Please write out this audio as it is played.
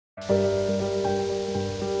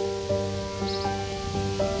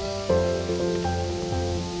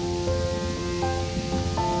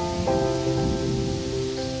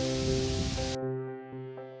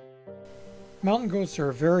Mountain goats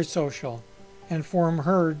are very social and form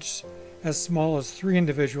herds as small as 3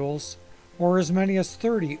 individuals or as many as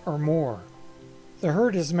 30 or more. The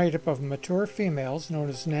herd is made up of mature females known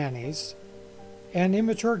as nannies and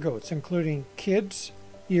immature goats including kids,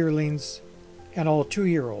 yearlings, and all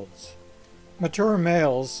 2-year-olds. Mature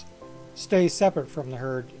males stay separate from the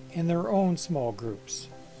herd in their own small groups.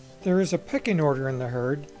 There is a pecking order in the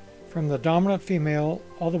herd from the dominant female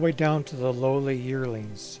all the way down to the lowly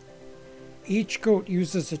yearlings. Each goat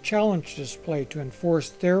uses a challenge display to enforce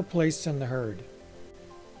their place in the herd.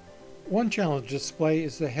 One challenge display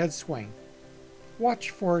is the head swing. Watch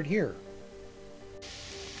for it here.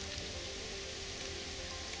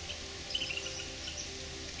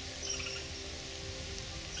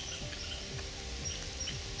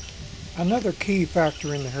 Another key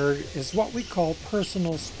factor in the herd is what we call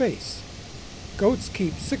personal space. Goats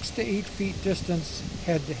keep 6 to 8 feet distance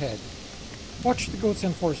head to head. Watch the goats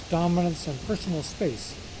enforce dominance and personal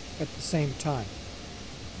space at the same time.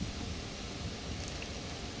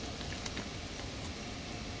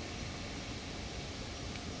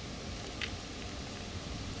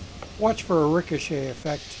 Watch for a ricochet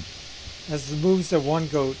effect as the moves of one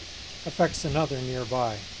goat affects another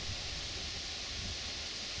nearby.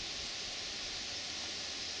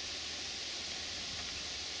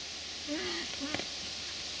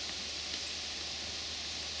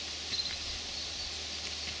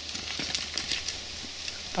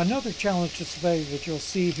 Another challenge display that you'll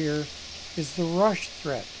see here is the rush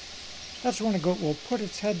threat. That's when a goat will put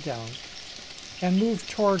its head down and move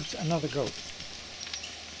towards another goat.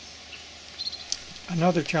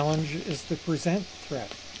 Another challenge is the present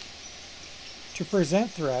threat. To present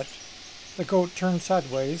threat, the goat turns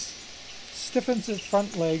sideways, stiffens its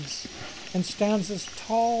front legs, and stands as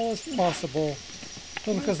tall as possible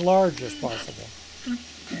to look as large as possible.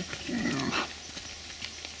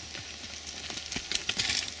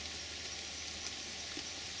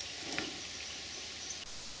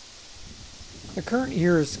 The current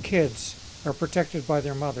year's kids are protected by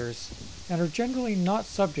their mothers and are generally not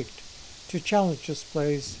subject to challenge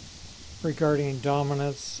displays regarding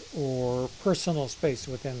dominance or personal space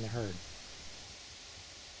within the herd.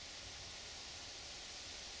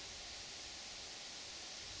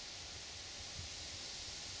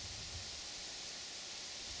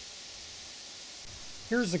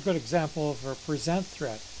 Here's a good example of a present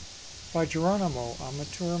threat by Geronimo, a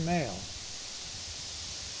mature male.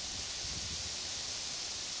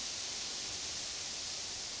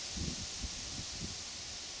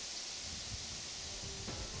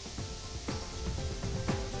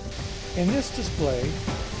 In this display,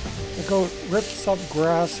 the goat rips up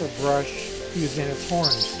grass or brush using its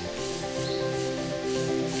horns.